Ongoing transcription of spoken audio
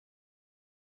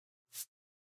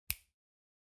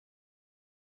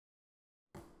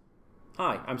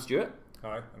Hi, I'm Stuart.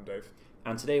 Hi, I'm Dave.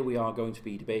 And today we are going to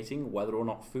be debating whether or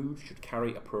not food should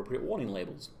carry appropriate warning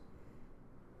labels.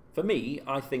 For me,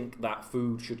 I think that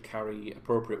food should carry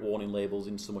appropriate warning labels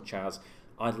in so much as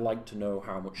I'd like to know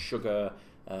how much sugar,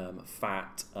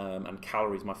 fat, and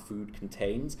calories my food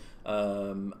contains.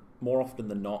 More often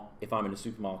than not, if I'm in a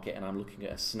supermarket and I'm looking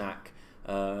at a snack,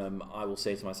 I will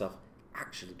say to myself,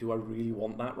 actually, do I really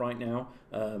want that right now,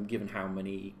 given how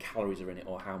many calories are in it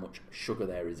or how much sugar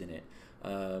there is in it?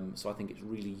 So I think it's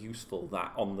really useful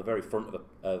that on the very front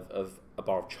of a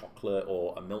bar of chocolate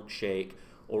or a milkshake,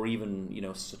 or even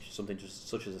something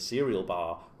such as a cereal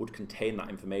bar would contain that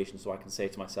information, so I can say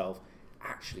to myself,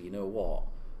 actually, you know what,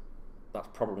 that's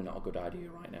probably not a good idea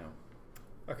right now.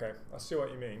 Okay, I see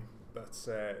what you mean, but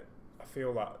I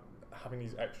feel that having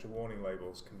these extra warning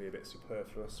labels can be a bit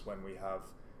superfluous when we have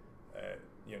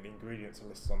the ingredients are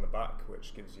listed on the back,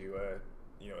 which gives you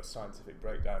a scientific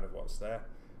breakdown of what's there.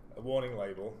 A warning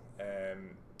label,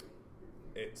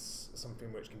 it's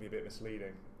something which can be a bit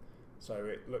misleading. So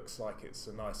it looks like it's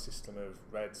a nice system of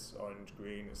reds, orange,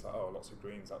 green. It's like, oh, lots of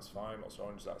greens, that's fine. Lots of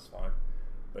orange, that's fine.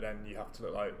 But then you have to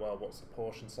look like, well, what's the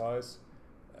portion size?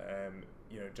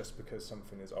 Just because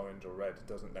something is orange or red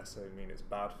doesn't necessarily mean it's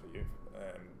bad for you.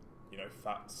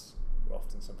 Fats are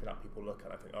often something that people look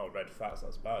at and think, oh, red fats,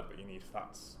 that's bad. But you need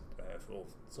fats for all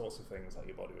sorts of things that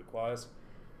your body requires.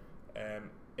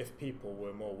 If people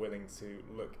were more willing to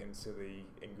look into the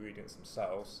ingredients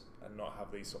themselves and not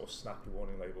have these sort of snappy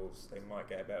warning labels, they might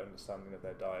get a better understanding of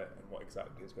their diet and what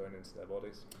exactly is going into their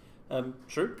bodies.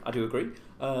 True, I do agree.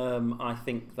 I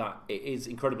think that it is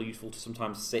incredibly useful to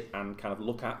sometimes sit and kind of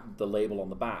look at the label on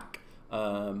the back.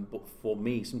 But for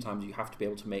me, sometimes you have to be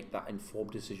able to make that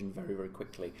informed decision very, very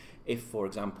quickly. If, for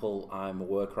example, I'm a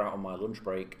worker out on my lunch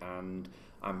break and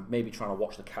I'm maybe trying to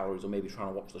watch the calories or maybe trying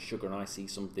to watch the sugar, and I see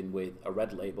something with a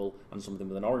red label and something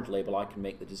with an orange label, I can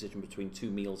make the decision between two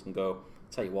meals and go,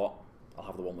 tell you what, I'll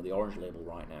have the one with the orange label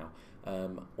right now.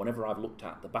 Whenever I've looked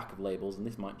at the back of labels, and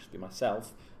this might just be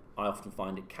myself, I often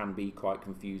find it can be quite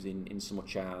confusing in so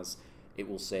much as it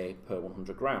will say per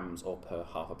 100 grams or per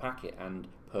half a packet and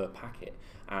per packet.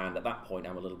 And at that point,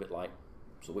 I'm a little bit like,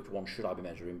 so which one should I be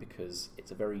measuring? Because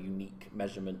it's a very unique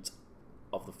measurement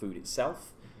of the food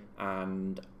itself.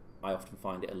 And I often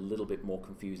find it a little bit more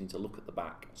confusing to look at the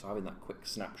back. So having that quick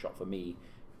snapshot for me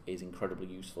is incredibly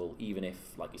useful, even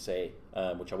if, like you say,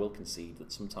 which I will concede,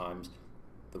 that sometimes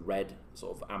the red,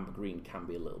 sort of amber green, can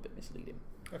be a little bit misleading.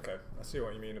 Okay, I see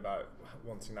what you mean about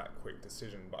wanting that quick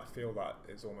decision, but I feel that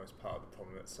is almost part of the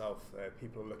problem itself.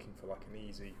 People are looking for like an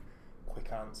easy,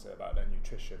 quick answer about their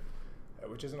nutrition,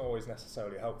 which isn't always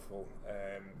necessarily helpful.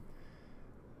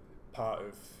 Part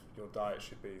of your diet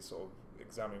should be sort of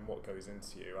examining what goes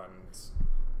into you and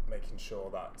making sure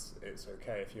that it's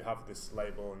okay. If you have this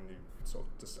label and you sort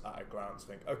of just at a glance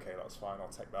think, okay, that's fine, I'll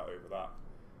take that over that,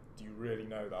 do you really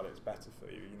know that it's better for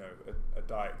you? A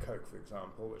Diet Coke, for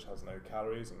example, which has no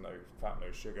calories and no fat,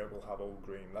 no sugar, will have all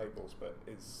green labels, but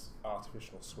is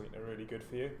artificial sweetener really good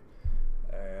for you?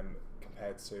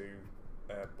 Compared to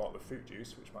a bottle of fruit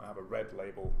juice, which might have a red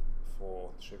label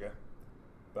for sugar,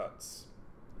 but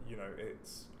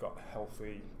it's got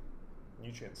healthy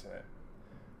nutrients in it.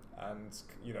 And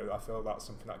I feel that's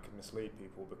something that can mislead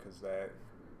people because they're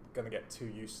going to get too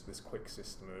used to this quick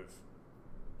system of,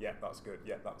 yeah, that's good,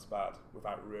 yeah, that's bad,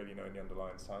 without really knowing the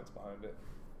underlying science behind it.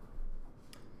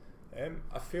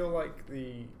 I feel like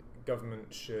the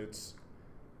government should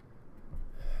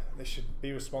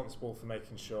be responsible for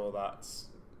making sure that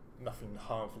nothing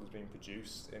harmful is being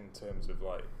produced in terms of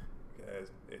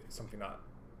it's something that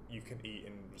you can eat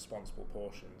in responsible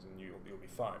portions and you'll be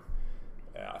fine.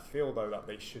 I feel though that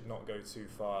they should not go too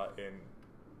far in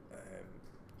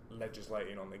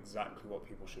legislating on exactly what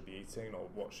people should be eating or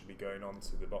what should be going on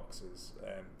to the boxes.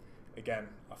 Again,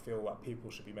 I feel that people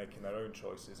should be making their own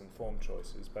choices, informed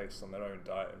choices based on their own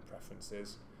diet and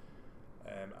preferences.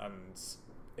 And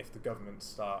if the government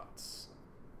starts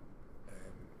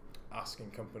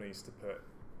asking companies to put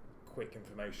quick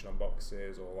information on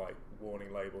boxes or like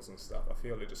warning labels and stuff, I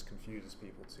feel it just confuses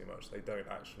people too much. They don't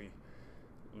actually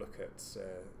look at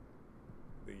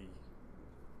the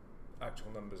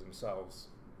actual numbers themselves.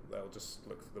 They'll just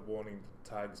look for the warning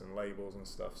tags and labels and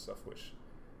stuff which,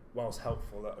 whilst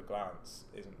helpful at a glance,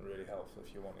 isn't really helpful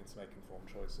if you're wanting to make informed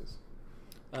choices.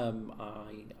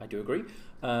 I do agree.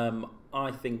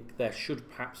 I think there should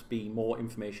perhaps be more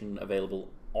information available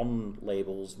on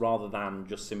labels rather than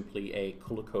just simply a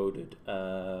colour-coded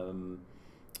kind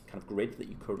kind of grid that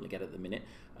you currently get at the minute.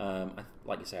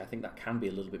 Like you say, I think that can be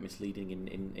a little bit misleading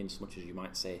in so much as you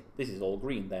might say, this is all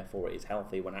green, therefore it is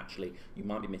healthy, when actually you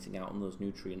might be missing out on those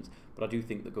nutrients. But I do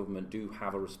think the government do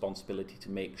have a responsibility to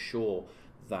make sure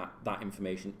that that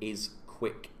information is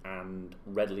quick and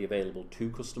readily available to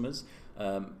customers.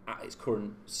 At its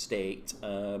current state,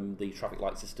 the traffic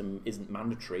light system isn't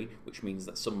mandatory, which means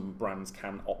that some brands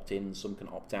can opt in, some can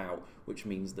opt out, which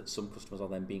means that some customers are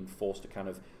then being forced to kind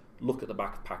of look at the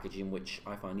back of packaging, which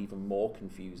I find even more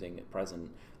confusing at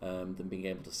present than being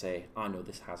able to say, I know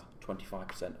this has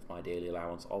 25% of my daily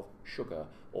allowance of sugar,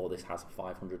 or this has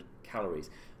 500 calories.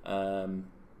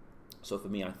 So for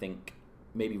me, I think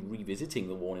maybe revisiting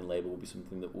the warning label would be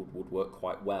something that would work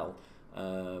quite well.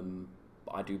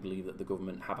 But I do believe that the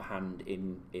government have a hand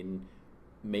in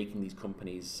making these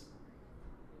companies,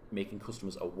 making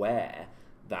customers aware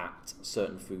that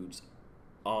certain foods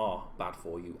are bad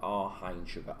for you, are high in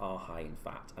sugar, are high in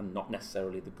fat, and not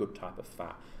necessarily the good type of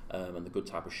fat and the good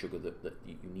type of sugar that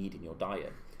you need in your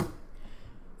diet.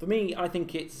 For me, I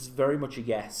think it's very much a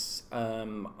yes.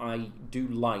 I do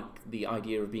like the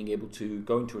idea of being able to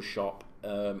go into a shop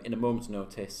in a moment's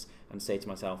notice and say to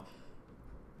myself,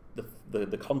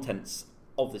 the contents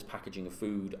of this packaging of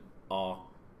food are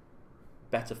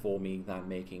better for me than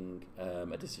making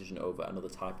a decision over another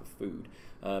type of food.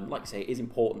 Like I say, it is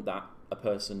important that a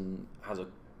person has a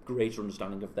greater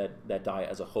understanding of their diet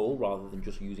as a whole, rather than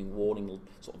just using warning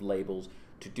sort of labels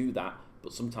to do that.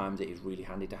 But sometimes it is really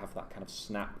handy to have that kind of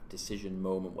snap decision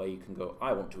moment where you can go,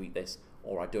 I want to eat this,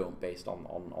 or I don't, based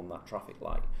on that traffic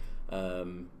light.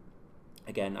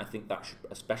 Again, I think that should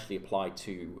especially apply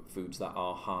to foods that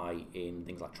are high in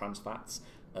things like trans fats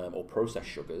or processed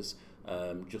sugars,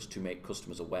 just to make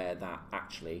customers aware that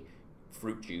actually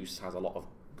fruit juice has a lot of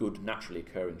good naturally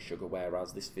occurring sugar,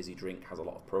 whereas this fizzy drink has a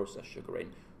lot of processed sugar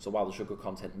in. So while the sugar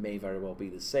content may very well be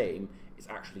the same, it's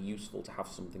actually useful to have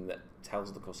something that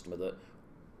tells the customer that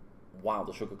while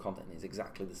the sugar content is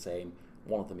exactly the same,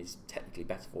 one of them is technically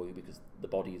better for you because the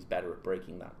body is better at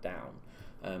breaking that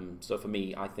down. So for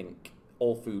me, I think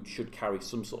all food should carry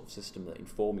some sort of system that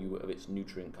inform you of its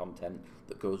nutrient content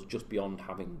that goes just beyond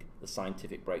having the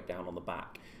scientific breakdown on the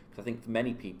back. Because I think for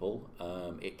many people,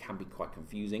 it can be quite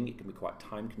confusing, it can be quite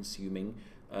time consuming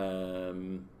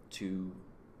to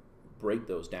break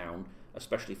those down,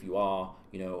 especially if you are,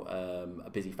 a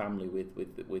busy family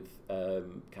with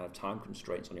kind of time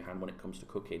constraints on your hand when it comes to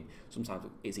cooking. Sometimes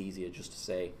it is easier just to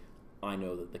say, I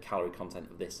know that the calorie content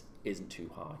of this isn't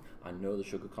too high, I know the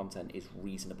sugar content is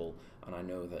reasonable, and I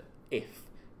know that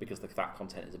because the fat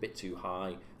content is a bit too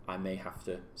high, I may have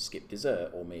to skip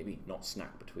dessert or maybe not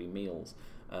snack between meals.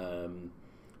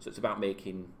 So it's about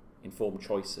making informed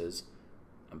choices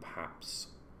and perhaps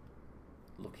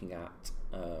looking at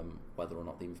whether or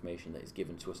not the information that is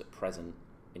given to us at present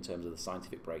in terms of the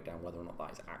scientific breakdown, whether or not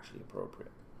that is actually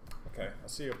appropriate. Okay, I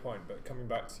see your point, but coming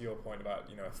back to your point about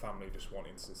a family just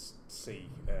wanting to see,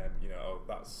 oh,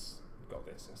 that's got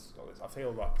this, it's got this. I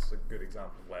feel that's a good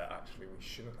example where actually we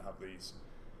shouldn't have these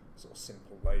sort of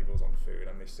simple labels on food,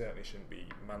 and they certainly shouldn't be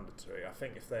mandatory. I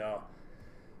think if they are,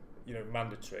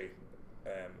 mandatory,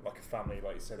 like a family,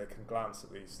 like you say, they can glance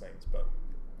at these things, but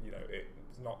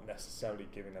it's not necessarily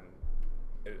giving them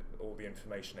all the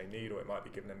information they need, or it might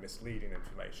be giving them misleading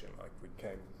information. Like we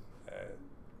came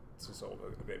to sort of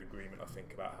a bit of agreement, I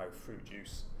think, about how fruit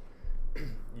juice,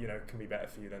 can be better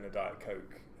for you than a Diet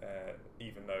Coke,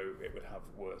 even though it would have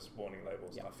worse warning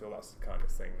labels. Yeah. And I feel that's the kind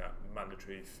of thing that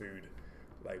mandatory food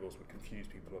labels would confuse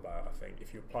people about. I think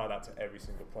if you apply that to every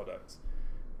single product,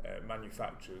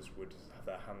 manufacturers would have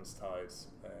their hands tied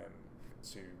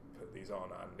to put these on,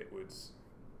 and it would,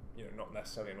 not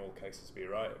necessarily in all cases be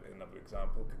right. Another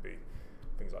example could be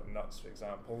things like nuts, for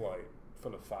example, like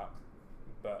full of fat,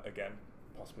 but again,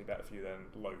 possibly better for you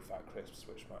than low-fat crisps,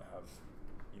 which might have,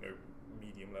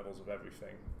 medium levels of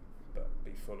everything, but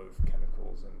be full of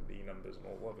chemicals and E numbers and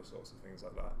all other sorts of things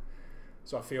like that.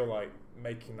 So I feel like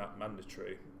making that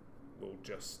mandatory will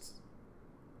just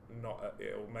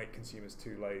it'll make consumers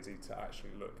too lazy to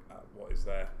actually look at what is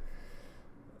there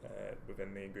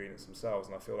within the ingredients themselves,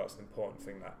 and I feel that's an important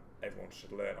thing that everyone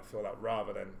should learn. I feel that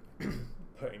rather than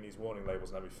putting these warning labels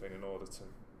and everything in order to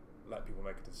let people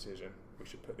make a decision, we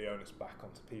should put the onus back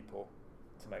onto people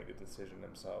to make the decision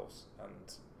themselves.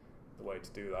 And the way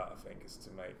to do that, I think, is to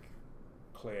make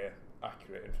clear,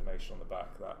 accurate information on the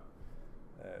back that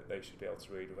they should be able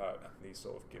to read without these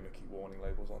sort of gimmicky warning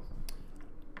labels on.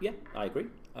 Yeah, I agree.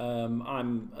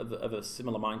 I'm of a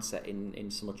similar mindset in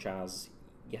so much as,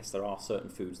 yes, there are certain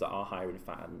foods that are higher in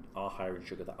fat and are higher in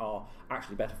sugar that are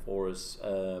actually better for us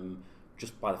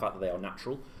just by the fact that they are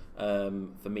natural.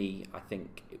 For me, I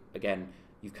think, again,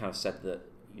 you've kind of said that,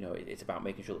 you know, it's about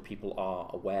making sure that people are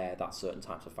aware that certain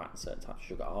types of fat and certain types of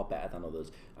sugar are better than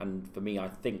others. And for me, I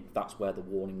think that's where the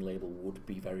warning label would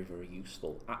be very, very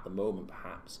useful. At the moment,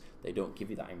 perhaps, they don't give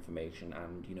you that information,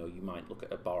 and, you know, you might look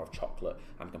at a bar of chocolate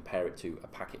and compare it to a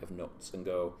packet of nuts and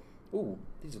go, ooh,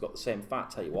 these have got the same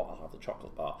fat, tell you what, I'll have the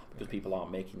chocolate bar, because people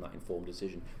aren't making that informed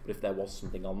decision. But if there was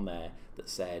something on there that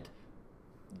said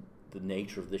the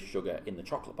nature of this sugar in the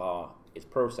chocolate bar is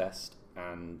processed,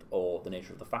 and or the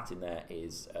nature of the fat in there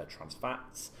is trans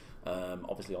fats.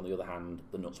 Obviously, on the other hand,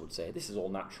 the nuts would say this is all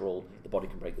natural, the body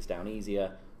can break this down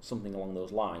easier, something along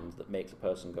those lines that makes a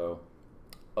person go,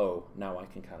 oh, now I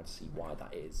can kind of see why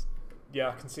that is.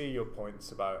 Yeah, I can see your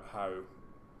points about how,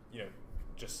 you know,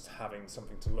 just having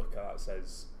something to look at that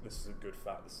says this is a good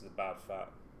fat, this is a bad fat.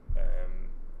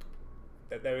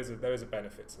 There is a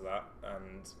benefit to that,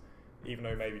 and even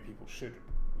though maybe people should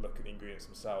look at the ingredients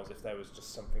themselves, if there was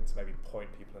just something to maybe point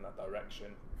people in that direction,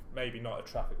 maybe not a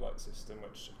traffic light system,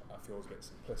 which I feel is a bit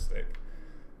simplistic,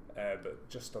 but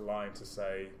just a line to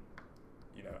say,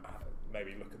 you know,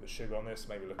 maybe look at the sugar on this,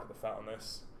 maybe look at the fat on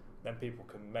this, then people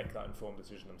can make that informed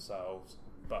decision themselves,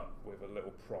 but with a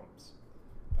little prompt.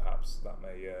 Perhaps that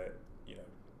may, you know,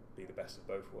 be the best of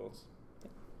both worlds.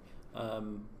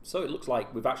 So it looks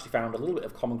like we've actually found a little bit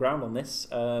of common ground on this,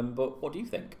 but what do you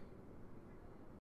think?